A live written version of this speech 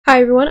Hi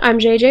everyone, I'm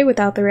JJ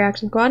without the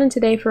Reaction Squad, and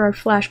today for our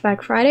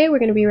Flashback Friday, we're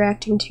going to be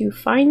reacting to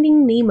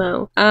Finding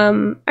Nemo. I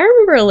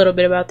remember a little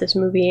bit about this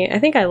movie. I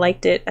think I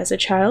liked it as a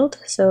child,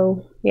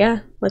 so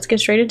yeah, let's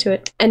get straight into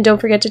it. And don't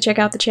forget to check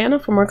out the channel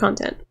for more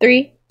content.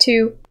 3,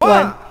 2, 1.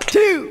 1,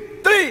 2,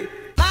 3!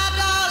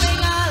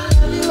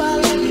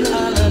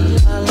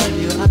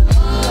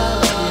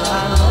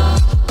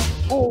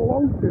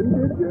 Oh, did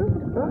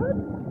you? Huh?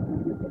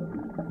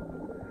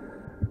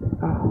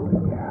 Oh,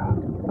 yeah.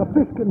 A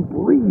fish can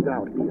breathe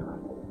out here.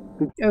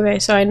 Okay,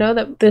 so I know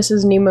that this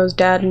is Nemo's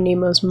dad and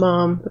Nemo's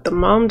mom, but the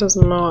mom does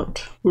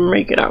not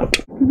make it out.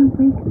 Gonna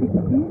wake the kid.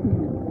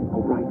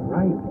 Oh, right.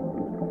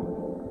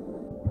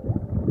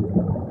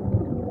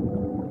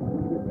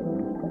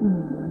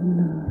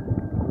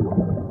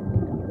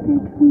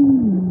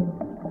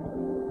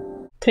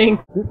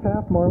 Dang. This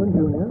half Marlin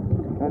Jr.,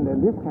 and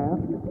then this half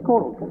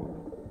Coral Tree.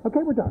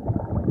 Okay, we're done. I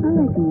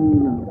like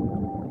Nemo.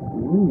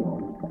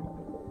 Nemo?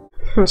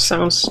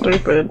 Sounds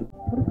stupid.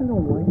 What if they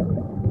don't like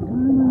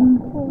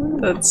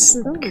it? That's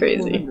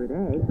crazy.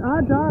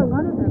 Odds are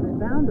one of them is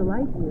bound to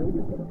like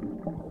you.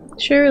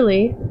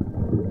 Surely.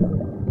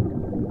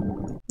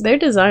 Their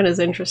design is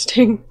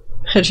interesting.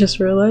 I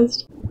just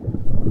realized.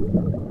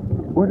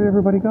 Where did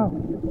everybody go?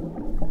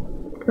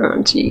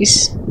 Oh,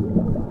 jeez.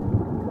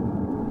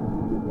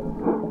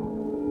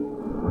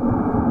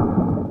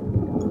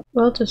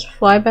 Well, just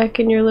fly back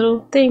in your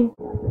little thing. Of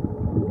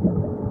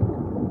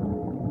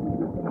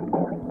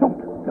course,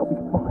 don't. They'll be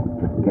fine.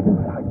 Just get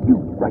inside you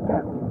right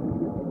now.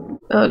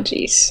 Oh,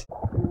 jeez.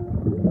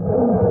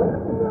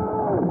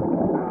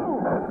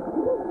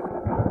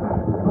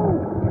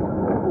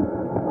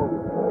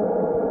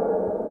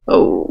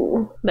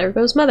 Oh, there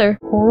goes Mother.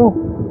 Coral.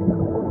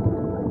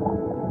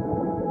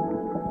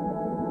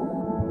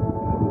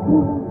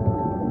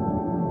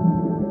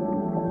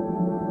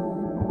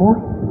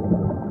 Coral?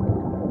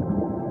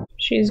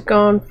 She's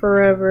gone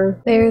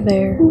forever.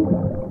 There.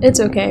 It's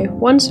okay.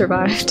 One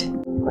survived. I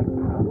promise I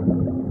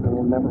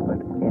will never let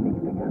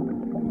anything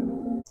happen to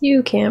you.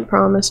 You can't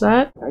promise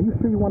that. Are you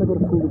sure you want to go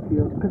to school this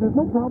year? Because there's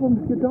no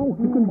problem if you don't.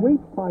 You can wait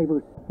 5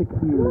 or 6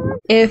 years.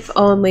 If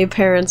only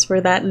parents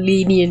were that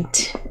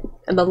lenient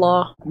in the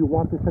law. Do you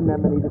want this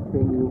anemone to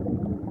sting you?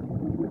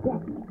 With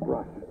what?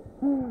 Brush.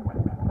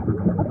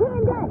 Okay,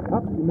 I'm done.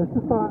 Up, you missed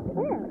a spot.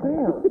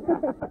 There.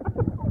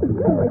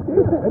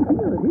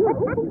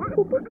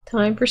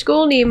 Time for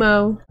school,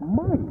 Nemo.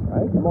 Mighty,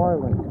 right?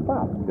 Marlin.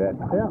 Stop that.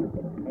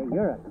 Hey,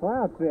 you're a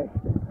clownfish.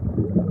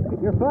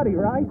 You're funny,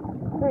 right?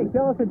 Hey,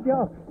 tell us a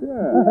joke.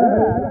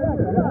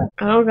 Yeah.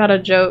 I don't got a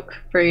joke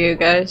for you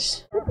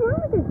guys. What's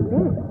wrong with this fish?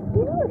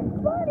 You know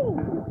it's funny.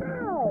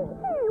 Ow.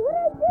 Hey,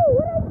 what'd I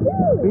do?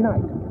 Be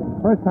nice.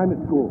 First time at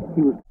school,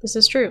 he was... This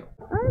is true.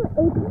 I'm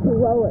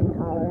H2O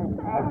intolerant.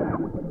 I'm a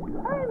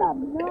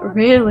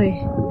Really?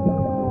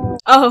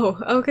 Oh,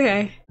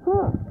 okay.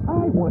 Huh,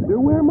 I wonder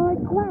where my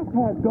class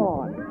has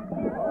gone.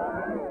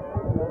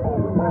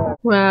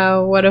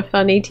 Wow, what a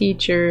funny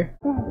teacher.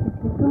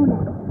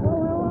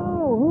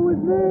 Hello, who is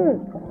this?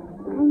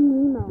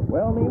 I'm Nemo.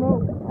 Well,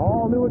 Nemo,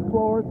 all new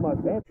explorers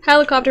must have...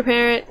 Helicopter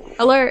parent!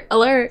 Alert!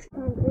 Alert!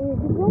 Time for you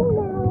to go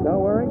now. Don't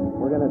worry,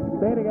 we're gonna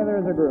stay together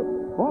as a group.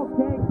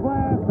 Okay,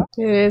 class.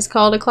 It is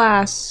called a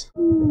class.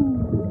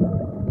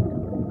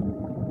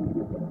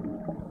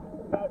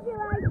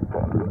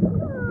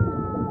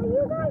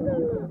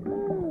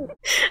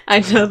 I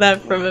know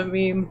that from a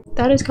meme.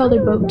 That is called a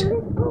boat.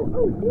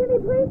 Oh, Jimmy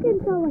Blinken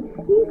someone.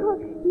 He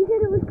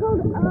said it was called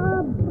a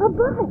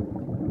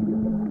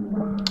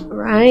butt.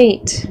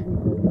 Right.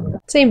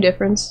 Same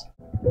difference.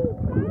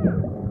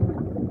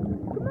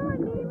 Come on,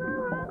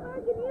 Nemo. How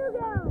far can you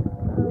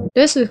go?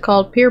 This is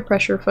called peer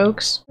pressure,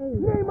 folks.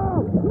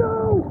 Nemo,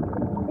 no!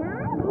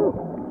 Dad?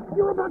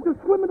 You're about to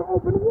swim into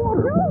open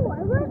water. No,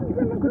 I wasn't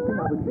gonna Good go thing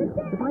I out was here. with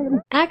Dad. If I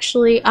hadn't...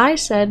 Actually, I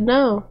said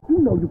no. You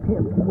know you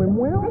can't swim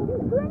well. I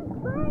can swim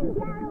fine,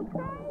 Dad,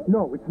 okay?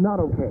 No, it's not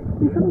okay.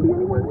 You shouldn't be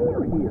anywhere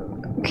near here.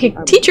 Okay,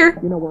 teacher!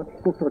 You know what?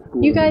 We'll start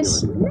school. You in a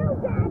guys- year. No,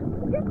 Dad,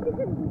 just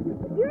because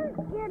you're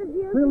scared of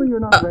you. Clearly you're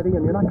not ready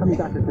and you're not coming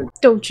back until...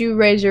 Don't you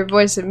raise your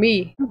voice at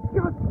me. You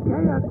just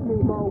can't,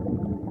 Nemo.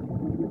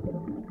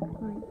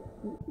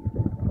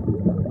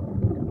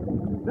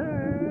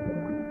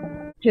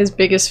 His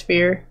biggest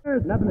fear.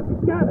 There's nothing to be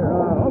gathered.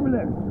 Over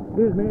there.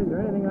 Excuse me, is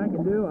there anything I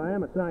can do? I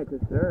am a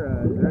scientist, sir.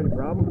 Is there any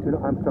problem? You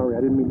know, I'm sorry, I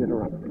didn't mean to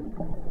interrupt.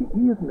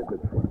 He isn't a good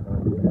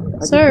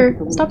swimmer. Sir,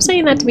 stop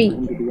saying that to me. To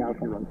be out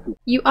here on soup.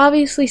 You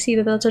obviously see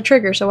that that's a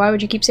trigger, so why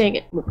would you keep saying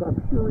it? Look, I'm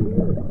sure he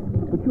is.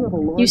 But you have a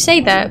large... You say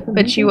that,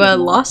 but you,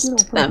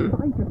 lost them. Oh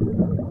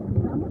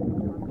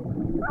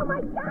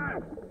my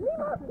gosh!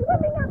 Nemo's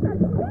swimming up the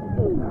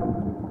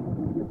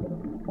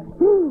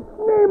sea!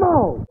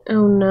 Nemo!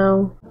 Oh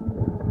no.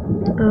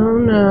 Oh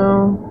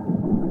no.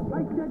 I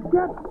said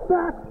get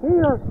back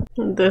here!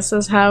 This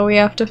is how we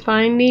have to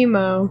find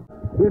Nemo.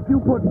 If you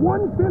put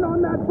one fin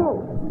on that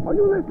boat, are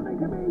you listening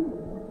to me?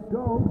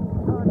 Don't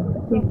touch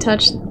We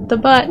touched the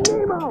butt.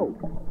 Nemo!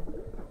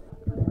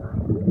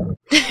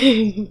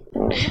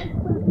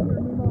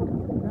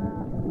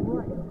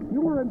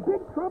 You were in big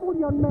trouble. trouble,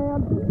 young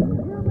man. You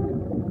hear me?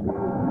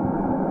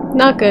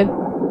 Not good.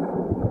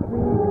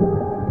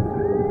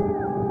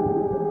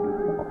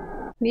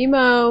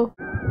 Nemo.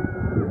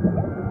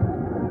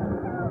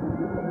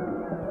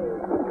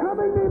 I'm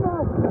coming, Nemo.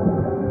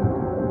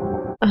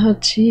 Oh,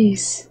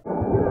 jeez.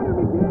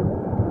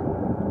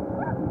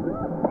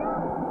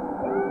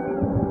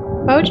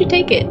 Why would you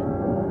take it?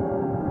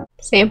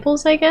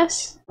 Samples, I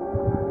guess?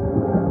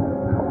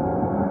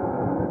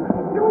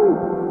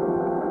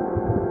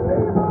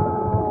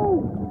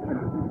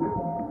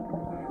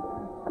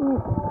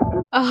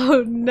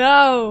 Oh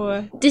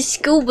no! The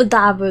scuba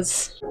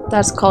divers.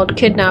 That's called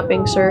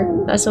kidnapping,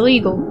 sir. That's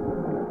illegal.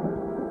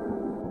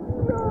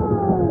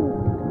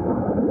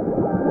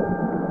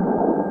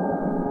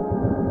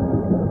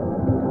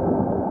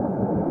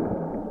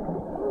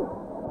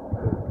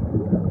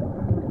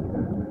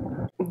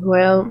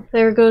 Well,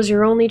 there goes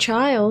your only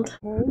child.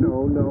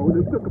 No,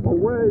 they took him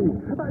away.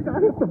 I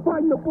have to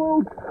find the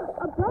boat.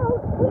 A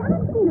boat? Hey,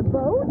 I've seen a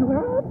boat. You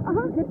have?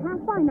 It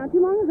passed by not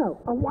too long ago.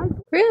 A white?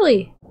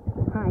 Really?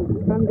 Hi,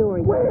 I'm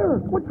Dory. Where?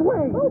 Which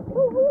way? It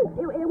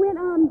went,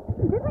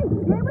 this way.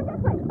 It went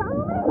this way.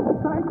 Follow me.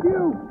 Thank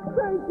you.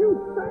 Thank you.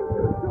 Thank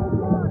you so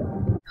much.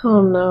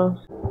 Oh no.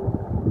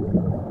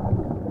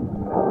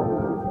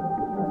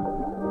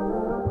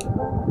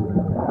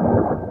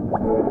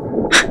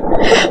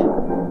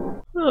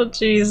 Oh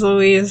jeez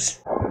Louise.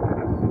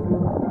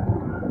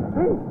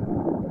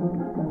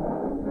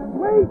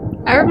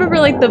 I remember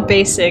like the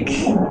basic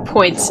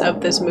points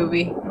of this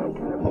movie.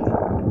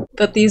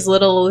 But these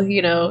little,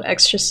 you know,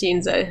 extra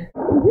scenes Will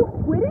you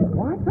quit it?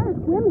 What? I'm trying to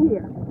swim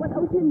here. What,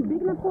 ocean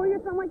big enough for you or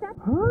something like that?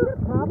 Huh? Is there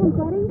a problem,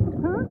 buddy?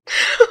 Huh?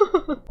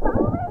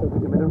 Follow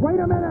me. Wait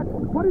a minute.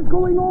 What is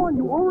going on?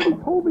 You already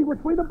told me which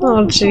way the boat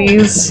Oh was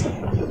jeez.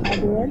 I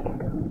did.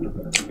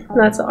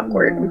 That's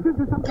awkward.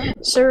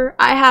 Sir,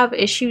 I have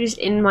issues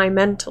in my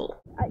mental.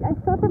 I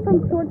suffer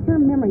from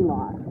short-term memory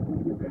loss.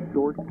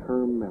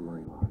 Short-term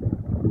memory loss.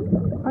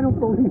 I don't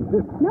believe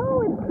this.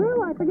 No, it's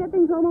true. I forget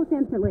things almost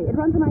instantly. It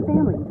runs in my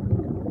family.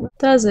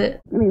 Does it?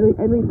 I mean,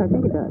 at least I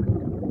think it does.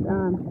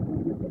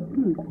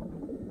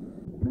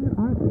 Where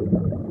are they?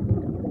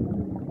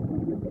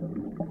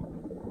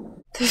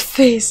 The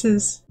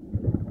faces.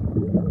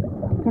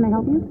 Can I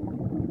help you?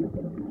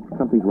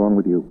 Something's wrong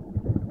with you.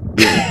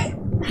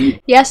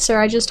 Yes,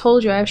 sir, I just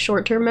told you I have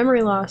short-term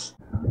memory loss.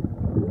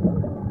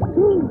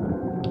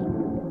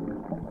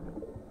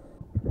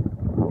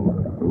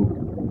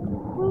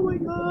 Oh my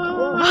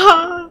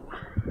god.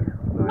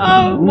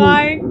 Oh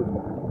my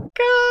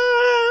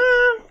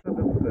god.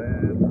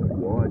 Understand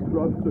why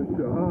trust a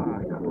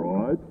shark,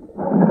 right?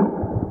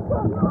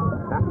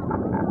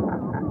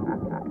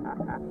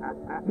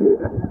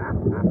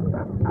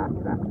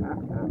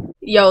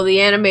 Yo, the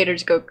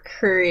animators go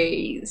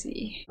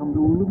crazy. I'm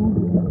doing a little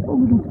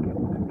get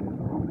together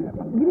on there.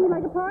 You mean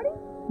like a party?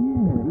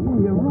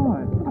 Yeah, you're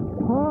right. A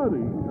party.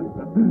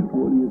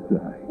 What do you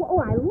say? Oh,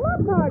 I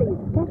love parties.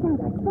 That sounds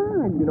like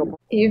fun. You know,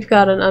 You've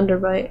got an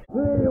underbite.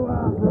 There you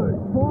are,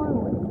 Bruce.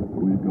 Finally.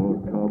 We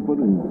got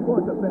company.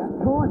 what's about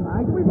time,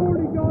 mate? We've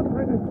already gone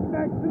through the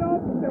snacks and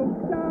I'm still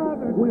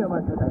starving. We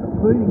almost had a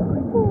feeding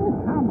thing. Oh,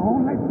 come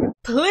on, let's get...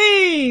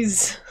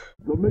 Please!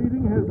 The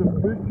meeting has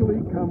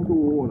officially come to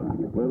order.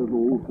 Let us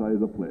all say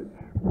the pledge.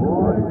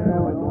 I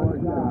am a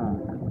nice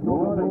shark,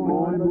 not a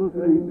mindless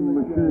eating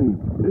machine.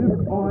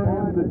 If I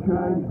am to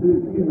change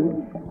this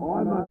image,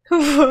 I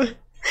must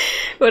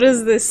What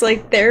is this,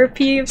 like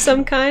therapy of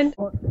some kind?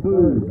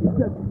 do.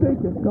 Just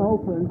think of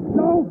dolphins.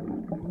 Dolphins?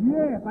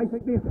 Yeah, they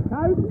think they're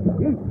so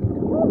cute.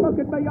 Look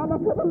at me, I'm a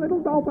little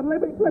dolphin.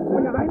 Let me flip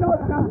for you. I know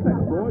nothing.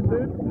 Right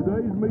then,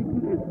 today's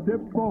meeting is step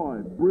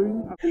 5.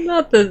 Bring a...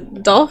 Not the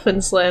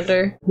dolphin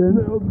slander.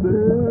 Now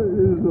there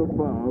is a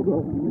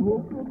father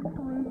looking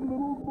for his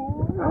little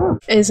boy.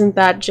 Isn't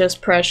that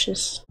just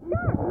precious? No,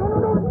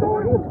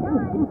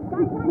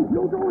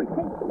 Dory.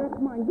 Hey,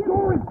 that's mine. Get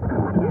Dory!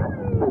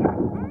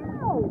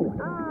 Ow!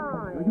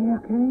 Ah, Are you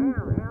okay?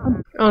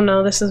 ow. Oh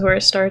no, this is where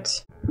it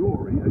starts.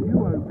 Dory, are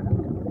you okay?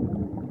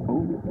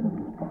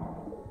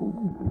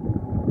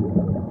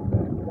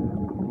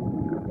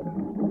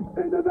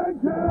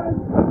 Intervention!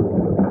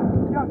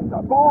 Just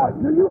a boy.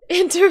 You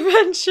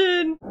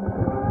Intervention!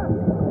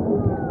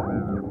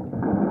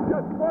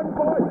 just one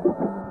boy.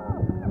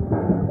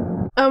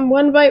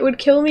 One bite would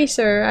kill me,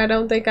 sir. I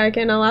don't think I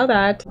can allow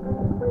that. You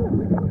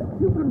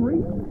can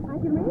read. I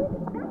can read?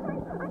 That's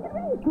right. I can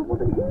read. Well,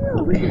 then here,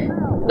 read it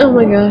now. Oh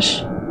my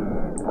gosh.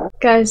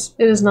 Guys,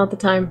 it is not the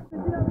time. He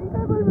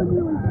never even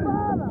knew his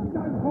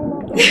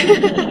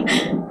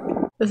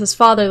father. This is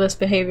fatherless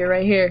behavior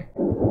right here.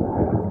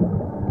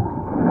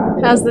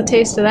 How's the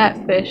taste of that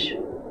fish?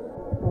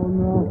 Oh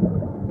no.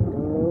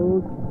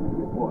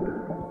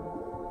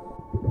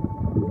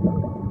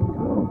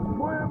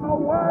 Swim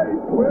away!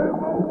 Swim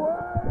away!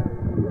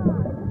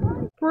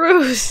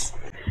 Bruce!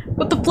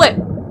 What the flip?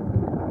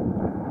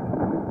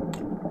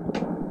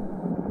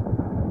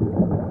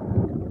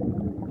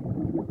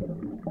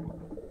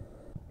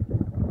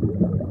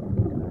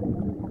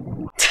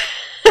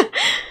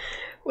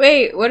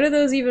 Wait, what are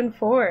those even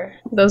for?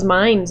 Those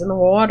mines in the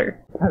water.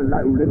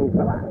 Hello, little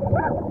fella.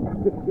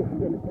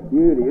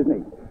 Beauty, isn't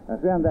he? I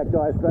found that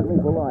guy struggling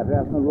for life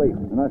out in the reef,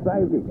 and I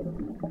saved him.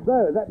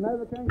 So, that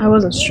Nova came... I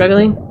wasn't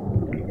struggling.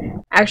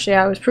 Actually,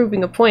 I was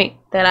proving a point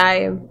that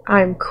I'm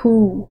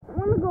cool. I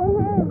want to go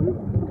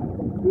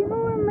home. Do you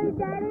know where my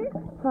dad is?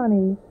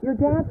 Honey, your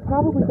dad's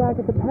probably back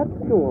at the pet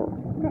store.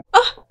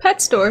 Oh,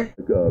 pet store.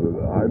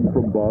 I'm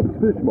from Bob's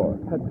Fish Mart.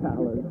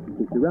 Patalas.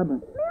 Did you rub him?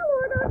 Mail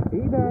order.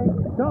 eBay.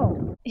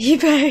 No.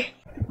 eBay.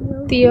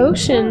 The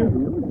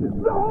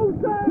ocean. The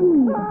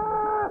ocean!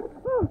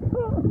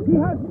 He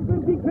hasn't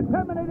been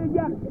decontaminated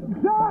yet.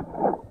 Jacques!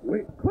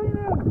 Wait, Clean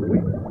him!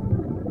 wait.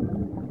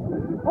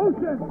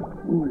 Ocean!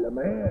 Ooh, la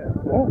mer.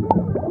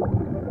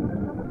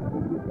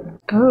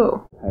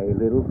 Oh. Hey,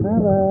 little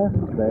fella.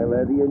 Say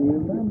hello to your new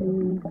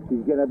mommy.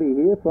 She's gonna be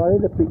here Friday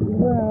to pick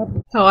you up.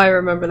 Oh, I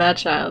remember that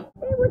child.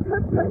 It was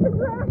her present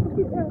last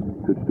year.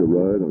 Hitched a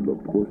ride on the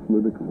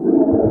porcelain express.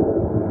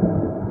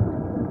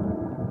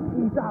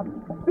 He's a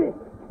fish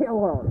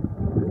killer.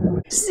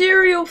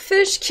 Serial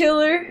fish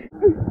killer.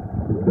 Can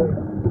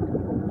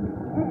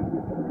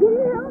you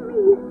help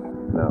me?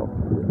 No.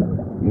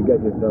 You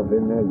get yourself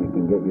in there, you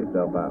can get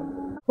yourself out.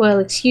 Well,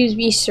 excuse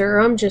me, sir.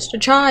 I'm just a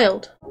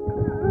child.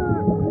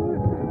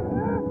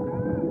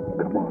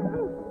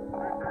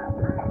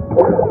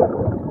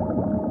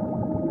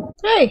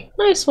 Hey,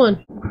 nice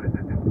one.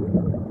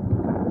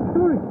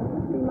 Dory,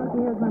 See,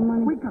 Monkey has my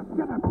money. wake up,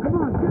 get up, come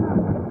on, get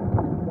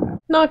up.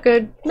 Not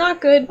good.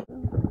 Not good.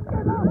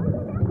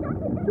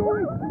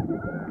 Dory!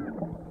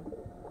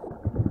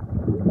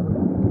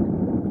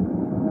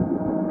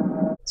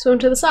 Swim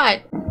to the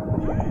side.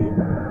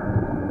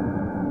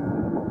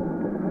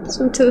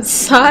 Swim to the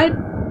side.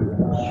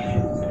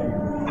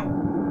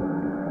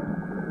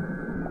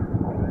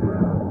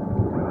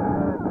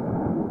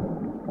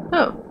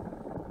 Oh.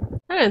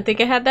 I didn't think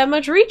it had that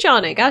much reach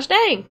on it. Gosh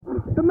dang.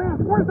 The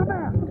mask, where's the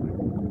mask?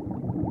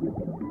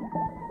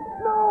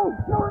 No,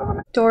 no, the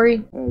mask. Dory.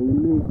 Hey,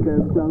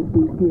 Mr.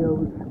 Grumpy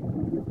Gills.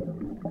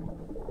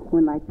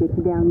 When life gets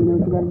you down, you know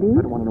what you gotta do?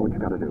 I don't want to know what you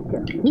gotta do.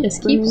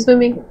 Just keep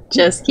swimming.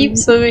 Just keep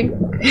swimming.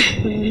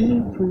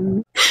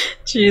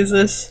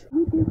 Jesus.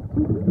 We do.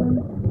 We swim.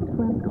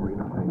 Dory,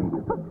 no, I need to.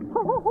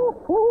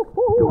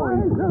 I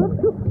love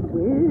to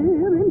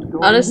swim and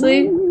Honestly,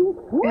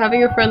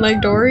 having a friend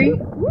like Dory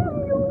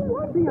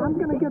See, I'm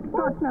gonna get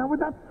stuck now with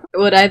that.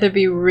 would either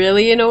be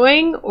really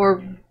annoying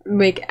or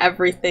make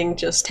everything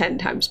just 10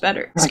 times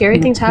better. Scary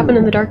things happen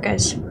in the dark,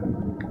 guys.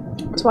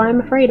 That's why I'm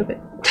afraid of it.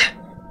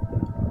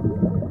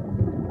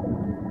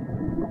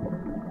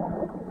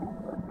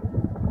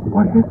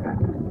 What is that?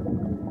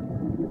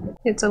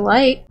 It's a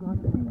light.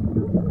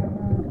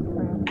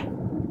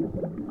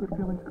 Good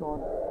feeling's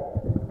gone.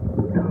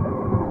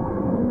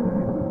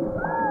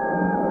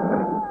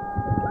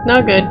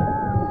 Not good.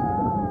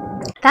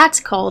 That's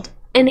called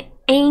an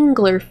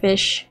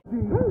anglerfish. Hey,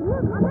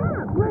 look, I'm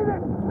out. Read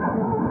it!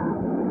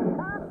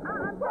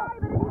 I'm sorry,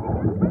 but if you could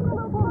just bring a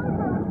little closer, I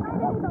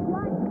kinda need the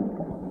light.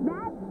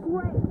 That's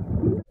great.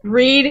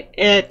 Read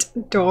it,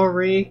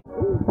 Dory.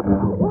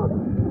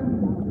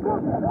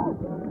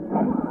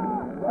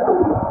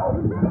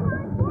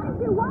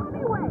 Wallaby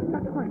way.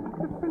 That's right.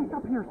 Just finish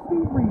up here.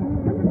 Speed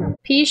read.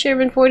 P.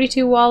 Sherman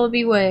 42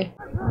 Wallaby Way.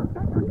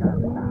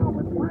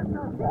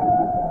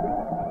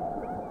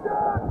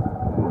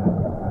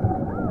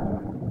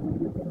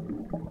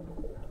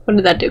 What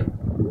did that do?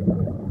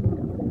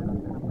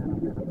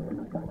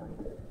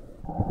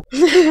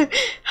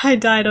 I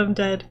died, I'm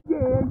dead. Yeah.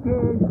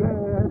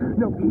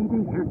 No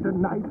eating here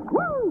tonight.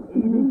 Woo!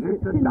 Eating here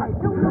tonight.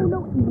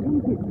 No,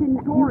 eating here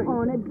tonight. Dory.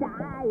 You're on a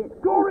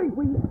diet. Dory!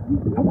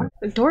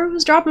 Dory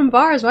was dropping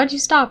bars, why'd you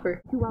stop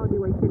her? 2 Wallaby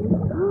way, Sydney. I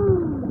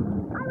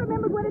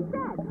remembered what it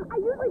said. I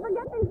usually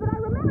forget things, but I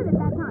remembered it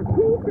that time.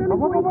 P. Sherman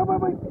 42.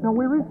 Wait. Now,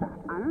 where is that?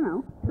 I don't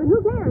know. But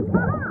who cares?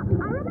 Ha-ha! I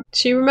remember.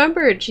 She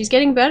remembered, she's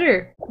getting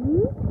better.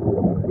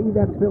 See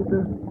that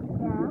filter?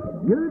 Yeah?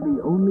 You're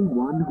the only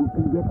one who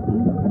can get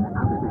in and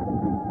out of that thing.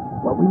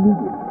 What we need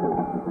you to do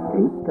is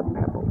take a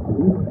pebble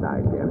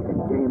inside there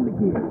and jam the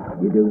gear.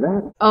 You do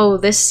that, Oh,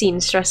 this scene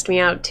stressed me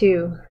out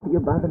too.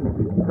 you're by the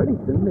minute. Pretty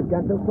soon the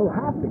judge will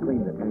have to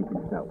clean the tank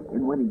himself.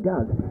 And when he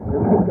does,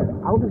 he'll take us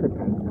out of the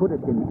tank, put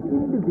us in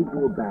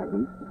individual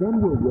baggies,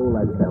 then we'll roll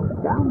ourselves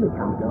down the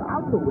counter,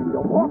 out the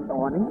window, off the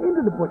awning,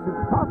 into the bushes,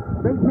 tossed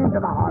straight into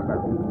the harbor.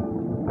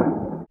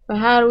 But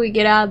how do we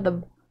get out of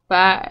the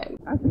bag?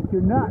 I think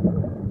you're nuts.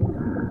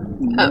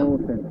 No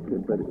offense,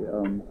 kid, but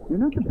you're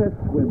not the best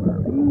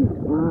swimmer. He's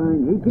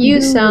fine. He can You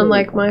do sound it.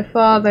 like my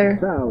father.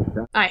 So,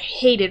 I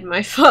hated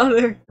my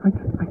father. I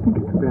think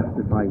it's best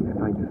if I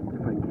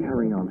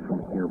carry on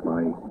from here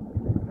by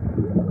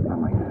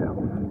myself.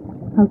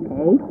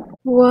 Okay.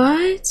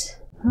 What?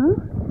 Huh?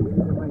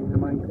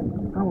 Am I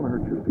don't want to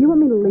hurt your feelings. You want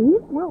me to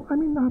leave? Well, I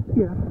mean,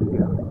 yeah.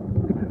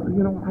 It's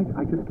just,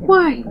 I just can't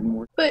Why? do it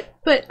anymore. But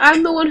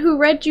I'm the one who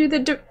read you the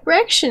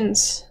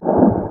directions.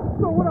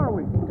 So what are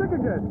we? Sick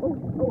again? Oh,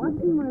 I've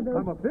seen one of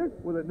those. I'm a fish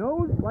with a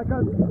nose like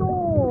a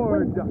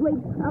sword. Wait,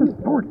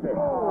 Torch it.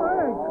 Oh,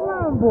 hey,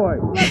 clown boy,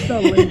 let the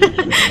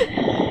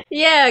lady.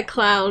 Yeah,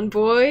 clown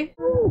boy.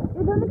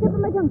 It's on the tip of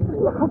my tongue.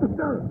 Look how the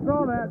stir.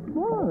 Saw that.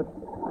 What?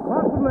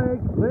 Lots of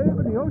legs, live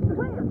in the ocean.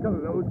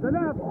 Close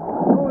enough.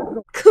 Oh, it's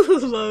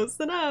Close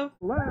enough.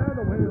 the land,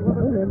 the way to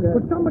love it.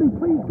 Would somebody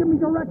please give me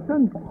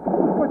directions?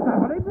 Would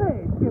somebody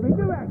please give me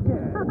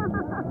directions?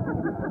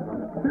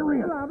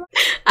 Serious.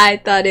 I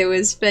thought it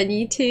was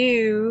funny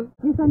too.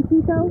 You son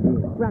Tito?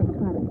 Right,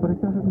 got it. But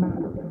it doesn't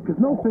matter, because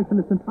no fish in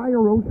this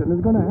entire ocean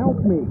is going to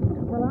help me.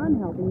 Well, I'm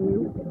helping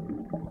you.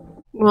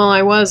 Well,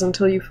 I was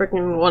until you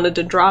freaking wanted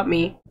to drop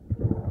me.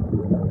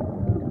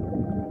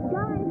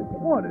 Guys!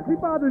 What, is he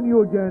bothering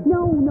you again?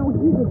 No,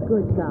 he's a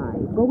good guy.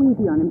 Go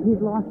easy on him. He's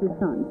lost his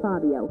son,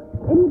 Fabio.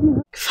 Any of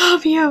you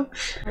Fabio!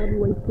 heard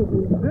boy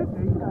Sydney?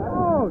 Sydney?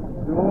 Oh,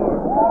 sure.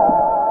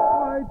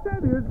 Why,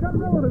 Ted here's got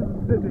relatives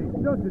in Sydney,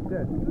 don't you,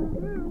 Ted?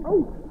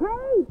 Oh,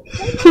 hey!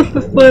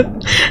 Flip.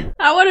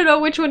 I want to know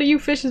which one of you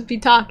fishes be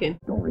talking.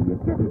 Dory, you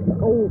did it.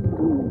 Oh,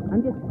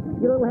 I'm just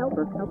your little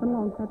helper. Helping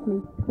along. That's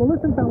me. Well,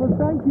 listen, fellas,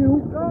 thank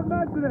you. Don't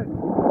mention it.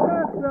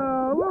 Just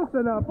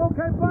loosen up,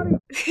 okay, buddy?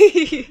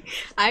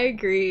 I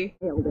agree.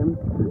 Hailed him.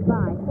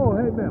 Bye. Oh,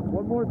 hey, ma'am,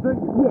 one more thing.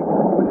 Yes.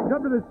 When you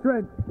come to this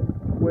trench,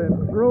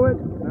 swim through it,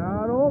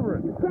 not over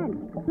it. Trench.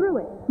 Through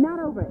it. Not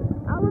over it.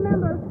 I'll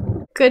remember.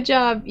 Good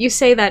job. You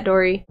say that,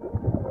 Dory.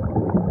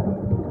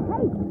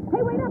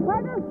 Hey, wait up,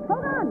 partner.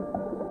 Hold on.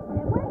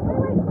 Wait.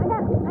 I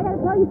gotta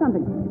tell you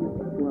something.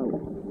 Whoa.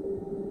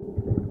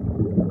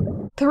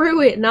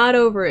 Through it, not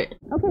over it.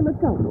 Okay, let's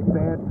go.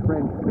 Bad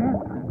trench, bad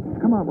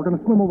trench. Come on, we're going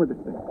to swim over this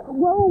thing.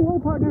 Whoa,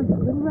 partner.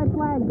 Little red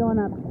flag going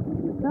up.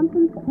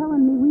 Something's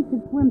telling me we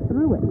should swim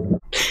through it.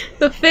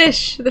 The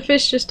fish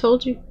just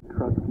told you.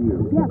 Trust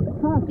you. Yes,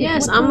 trust.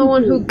 Yes, What I'm the comes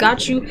one to who you.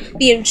 got you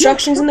the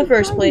instructions in the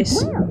first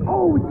place. Where?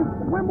 Oh, we just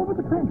swim over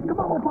the trench. Come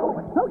on, we'll follow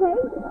it.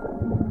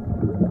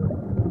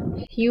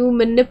 Okay. You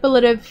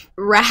manipulative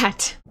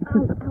rat. I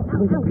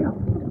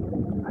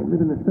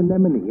live in this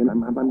anemone, and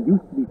I'm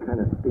used to these kind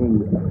of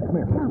things. Come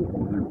here.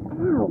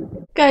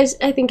 Guys,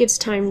 I think it's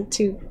time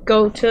to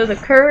go to the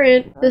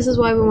current. This is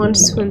why we want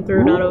to swim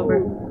through, not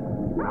over.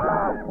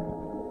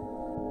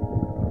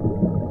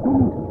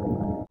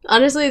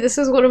 Honestly, this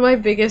is one of my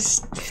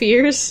biggest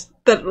fears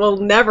that will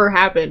never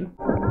happen.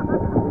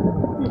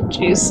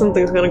 Jeez,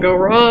 something's gonna go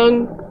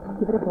wrong.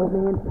 Give it up, old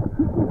man.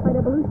 You can't fight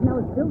evolution now.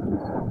 It's filthy.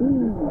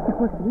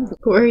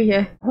 Who are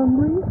you?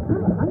 Hungry?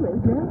 I'm hungry.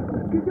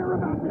 Because you're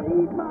about to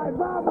eat my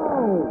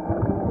bubble.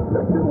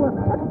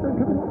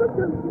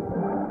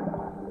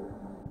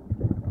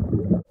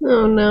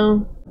 Oh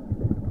no.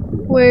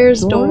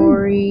 Where's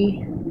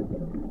Dory?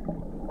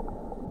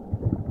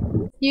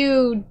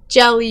 You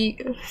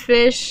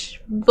jellyfish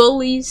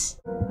bullies.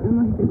 Am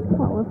I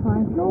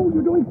disqualified? No,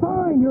 you're doing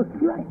fine. You're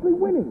actually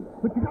winning.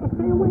 But you gotta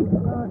stay awake.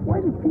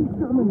 Where does P.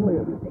 Sherman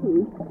live?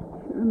 P.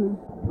 Sherman.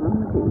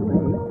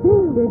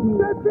 Sydney.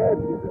 That's it.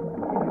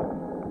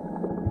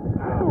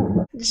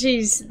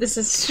 Jeez, this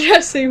is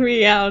stressing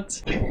me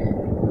out.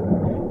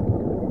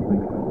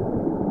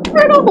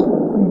 Turtle!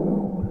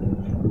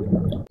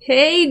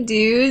 Hey,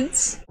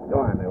 dudes. Go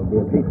on, there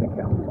will be a piece of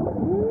kelp.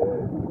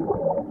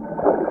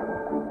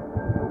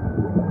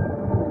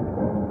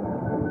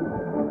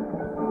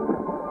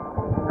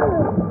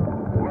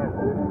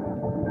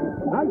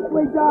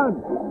 Nicely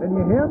done. Can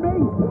you hear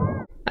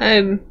me?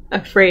 I'm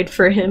afraid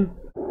for him.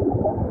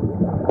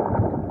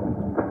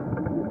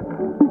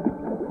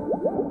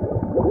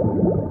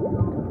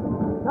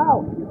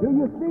 Now, do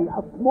you see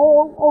a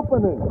small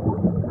opening?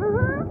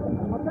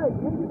 Okay,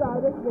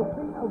 inside it you'll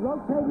see a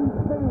rotating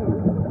fan.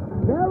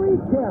 Very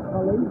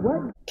carefully,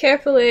 when...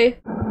 Carefully.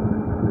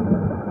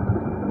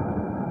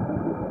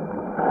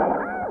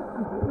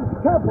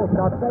 Careful,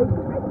 Sharkbait. I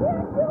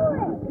can't do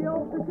it. Jill,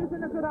 this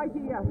isn't a good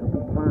idea.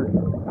 Fine.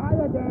 Try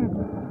again.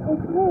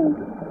 Okay.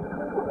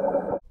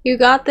 You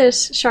got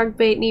this,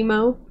 Sharkbait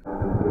Nemo.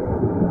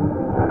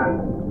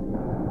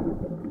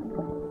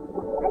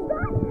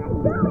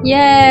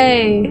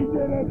 Yay! You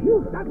did it.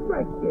 You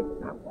stretched it.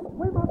 Now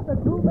swim up the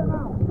tube and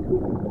out.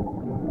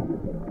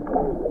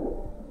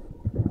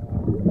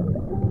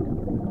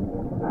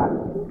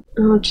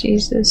 Oh,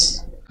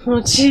 Jesus. Oh,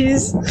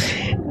 jeez.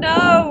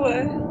 No!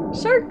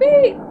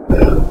 Sharkbait!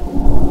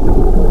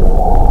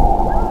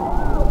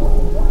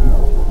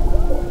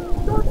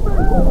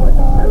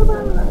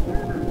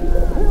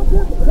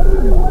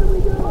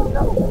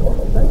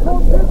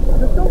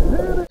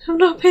 I'm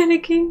not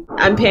panicking.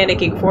 I'm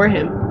panicking for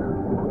him.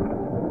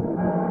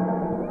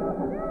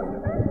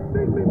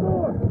 Big me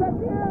more. That's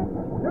it.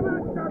 Come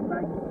on,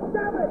 Sharkbait.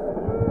 Stab it.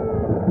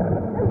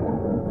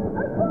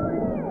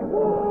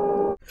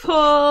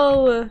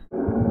 Pull!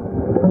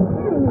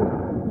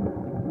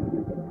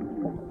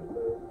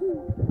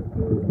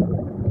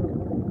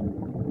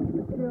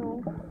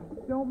 Jill,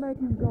 don't make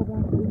him go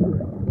back to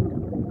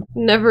you.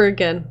 Never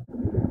again.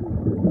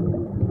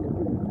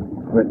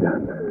 We're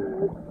done.